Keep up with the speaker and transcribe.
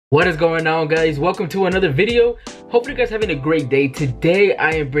What is going on, guys? Welcome to another video. Hopefully you guys are having a great day. Today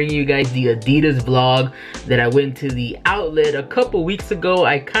I am bringing you guys the Adidas vlog that I went to the outlet a couple weeks ago.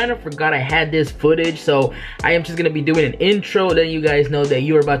 I kind of forgot I had this footage, so I am just gonna be doing an intro, letting you guys know that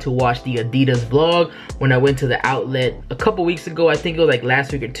you are about to watch the Adidas vlog when I went to the outlet a couple weeks ago. I think it was like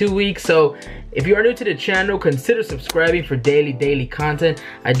last week or 2 weeks. So if you are new to the channel, consider subscribing for daily content.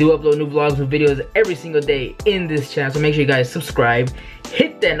 I do upload new vlogs with videos every single day in this channel, so make sure you guys subscribe.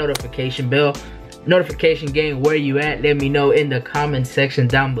 Hit that notification bell. Notification gang, where you at? Let me know in the comment section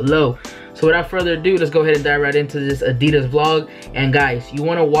down below. So without further ado, let's go ahead and dive right into this Adidas vlog. And guys, you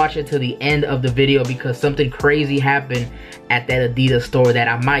want to watch it to the end of the video because something crazy happened at that Adidas store that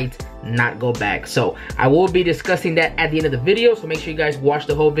I might not go back. So I will be discussing that at the end of the video, so make sure you guys watch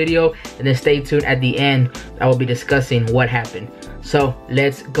the whole video and then stay tuned. At the end I will be discussing what happened. So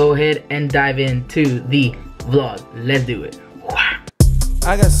let's go ahead and dive into the vlog. Let's do it.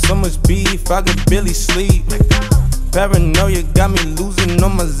 I got so much beef, I could barely sleep. Paranoia got me losing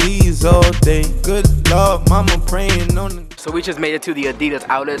on my Z's all day. Good Lord, mama praying on the... So we just made it to the Adidas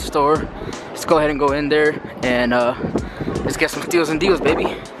outlet store. Let's go ahead and go in there and let's get some steals and deals, baby.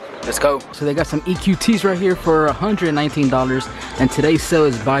 Let's go. So they got some EQTs right here for $119, and today's sale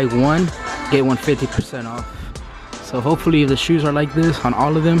is buy one, get one 50% off. So hopefully if the shoes are like this on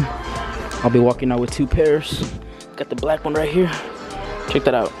all of them, I'll be walking out with 2 pairs. Got the black one right here. Check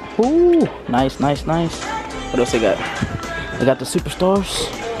that out. Ooh, nice. What else they got? They got the Superstars,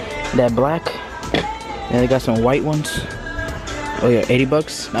 that black, and they got some white ones. Oh yeah, 80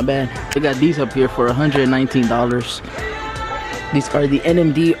 bucks, not bad. They got these up here for $119. These are the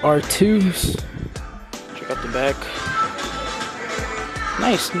NMD R2s. Check out the back.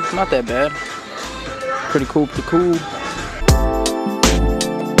 Nice, not that bad. Pretty cool.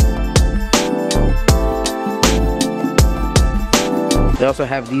 They also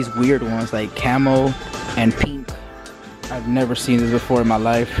have these weird ones like camo and pink. I've never seen this before in my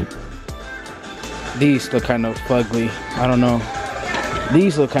life. These look kind of fugly. I don't know.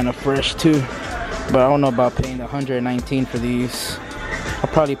 These look kind of fresh too, but I don't know about paying $119 for these. I'll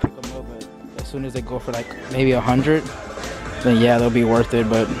probably pick them up, but as soon as they go for like maybe 100, then yeah, they'll be worth it,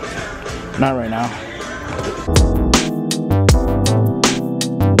 but not right now.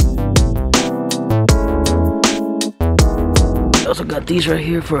 Also got these right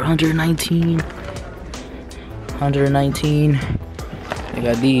here for $119. They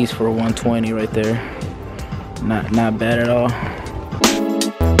got these for $120 right there. Not bad at all.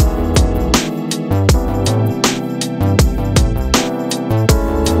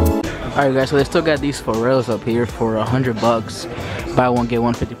 Alright guys, so they still got these Pharrells up here for $100. Buy one get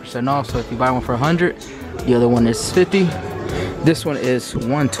one 50% off. So if you buy one for 100, the other one is 50. This one is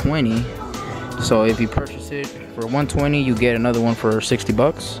 120. So if you purchase it for 120, you get another one for 60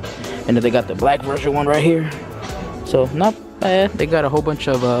 bucks. And then they got the black version one right here. So not bad. They got a whole bunch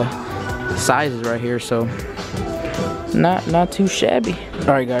of sizes right here, so not too shabby.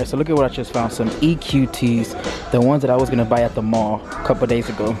 Alright guys, so look at what I just found. Some EQTs, the ones that I was gonna buy at the mall a couple days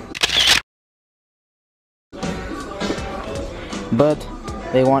ago. But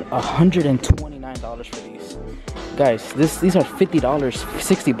they want $129 for these. Guys, these are $50,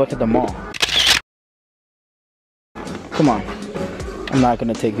 60 bucks at the mall. Come on, I'm not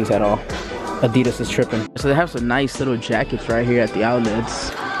gonna take these at all. Adidas is tripping. So they have some nice little jackets right here at the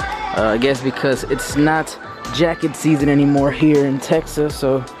outlets. I guess because it's not jacket season anymore here in Texas,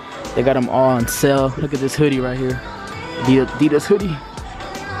 so they got them all on sale. Look at this hoodie right here, the Adidas hoodie.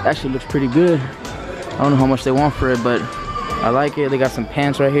 Actually looks pretty good. I don't know how much they want for it, but I like it. They got some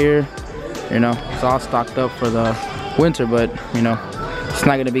pants right here. You know, it's all stocked up for the winter, but you know, it's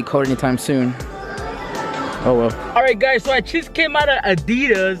not gonna be cold anytime soon. Oh well. Alright guys, so I just came out of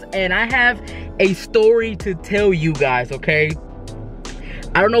Adidas and I have a story to tell you guys, okay?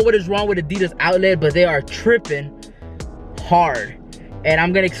 I don't know what is wrong with Adidas outlet, but they are tripping hard. And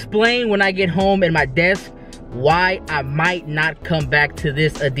I'm gonna explain when I get home in my desk why I might not come back to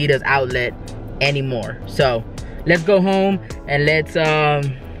this Adidas outlet anymore. So let's go home and let's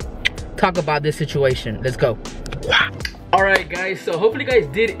talk about this situation. Let's go. Alright guys, so hopefully you guys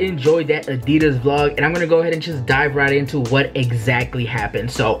did enjoy that Adidas vlog, and I'm gonna go ahead and just dive right into what exactly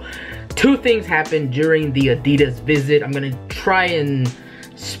happened. So 2 things happened during the Adidas visit. I'm gonna try and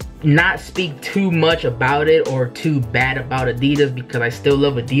not speak too much about it or too bad about Adidas because I still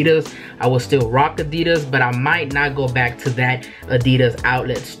love Adidas. I will still rock Adidas, but I might not go back to that Adidas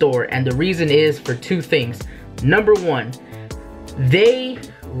outlet store. And the reason is for 2 things. Number 1, they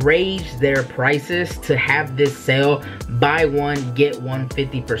raised their prices to have this sale, buy one get one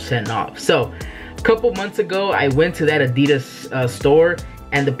 50% off. So a couple months ago I went to that Adidas store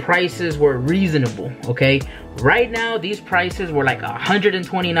and the prices were reasonable, okay? Right now, these prices were like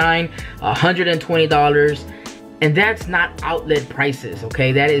 $129, $120, and that's not outlet prices,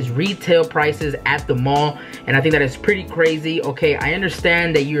 okay? That is retail prices at the mall, and I think that is pretty crazy. Okay, I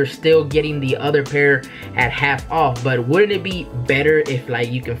understand that you're still getting the other pair at half off, but wouldn't it be better if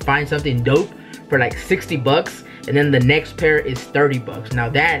like you can find something dope for like 60 bucks and then the next pair is 30 bucks? Now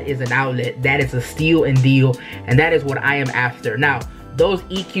that is an outlet, that is a steal and deal, and that is what I am after. Now, those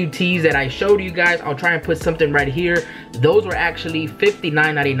EQTs that I showed you guys, I'll try and put something right here. Those were actually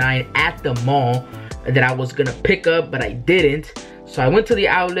 $59.99 at the mall that I was gonna pick up, but I didn't. So I went to the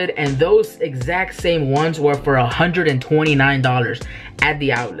outlet, and those exact same ones were for $129 at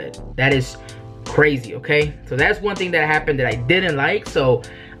the outlet. That is crazy, okay? So that's one thing that happened that I didn't like. So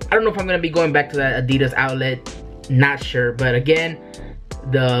I don't know if I'm gonna be going back to that Adidas outlet, not sure. But again,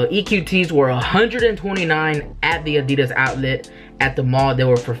 the EQTs were $129 at the Adidas outlet. At the mall, they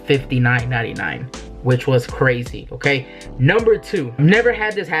were for $59.99, which was crazy, okay? Number two, never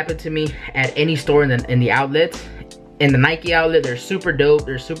had this happen to me at any store in the outlets. In the Nike outlet, they're super dope,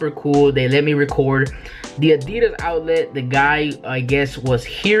 they're super cool, they let me record. The Adidas outlet, the guy, I guess, was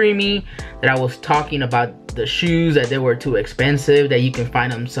hearing me that I was talking about the shoes, that they were too expensive, that you can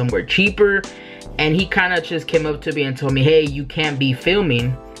find them somewhere cheaper. And he kind of just came up to me and told me, hey, you can't be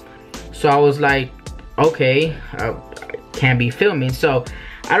filming. So I was like, okay, I can't be filming. So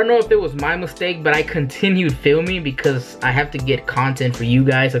I don't know if it was my mistake, but I continued filming because I have to get content for you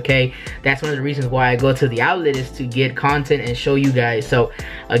guys, okay? That's one of the reasons why I go to the outlet, is to get content and show you guys. So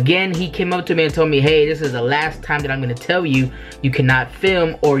again, he came up to me and told me, hey, this is the last time that I'm gonna tell you, you cannot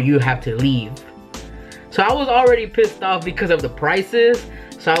film or you have to leave. So I was already pissed off because of the prices.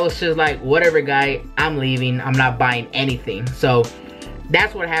 So I was just like, whatever, guy, I'm leaving. I'm not buying anything. So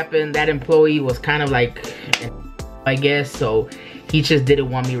that's what happened. That employee was kind of like, I guess, so he just didn't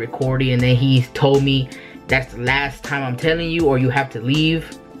want me recording, and then he told me, that's the last time I'm telling you, or you have to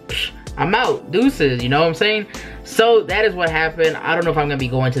leave. I'm out, deuces, you know what I'm saying? So that is what happened. I don't know if I'm gonna be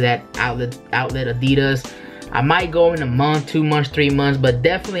going to that outlet Adidas. I might go in a month, 2 months, 3 months, but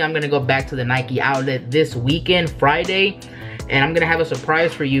definitely I'm gonna go back to the Nike outlet this weekend, Friday, and I'm gonna have a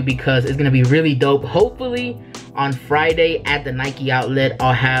surprise for you because it's gonna be really dope. Hopefully on Friday at the Nike outlet,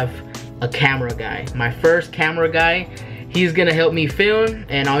 I'll have a camera guy, my first camera guy. He's gonna help me film,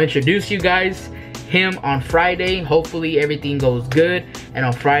 and I'll introduce you guys him on Friday. Hopefully everything goes good, and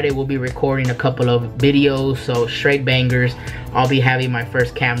on Friday we'll be recording a couple of videos, so straight bangers. I'll be having my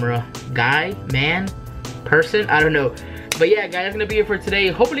first camera guy, man, person, I don't know. But yeah, guys, that's gonna be it for today.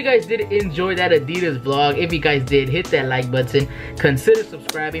 Hopefully you guys did enjoy that Adidas vlog. If you guys did, hit that like button. Consider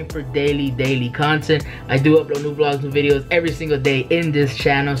subscribing for daily content. I do upload new vlogs, new videos every single day in this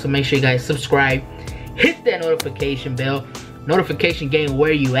channel, so make sure you guys subscribe. Hit that notification bell. Notification game,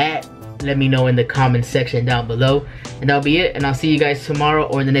 where you at? Let me know in the comment section down below. And that'll be it, and I'll see you guys tomorrow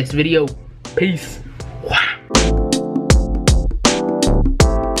or in the next video. Peace.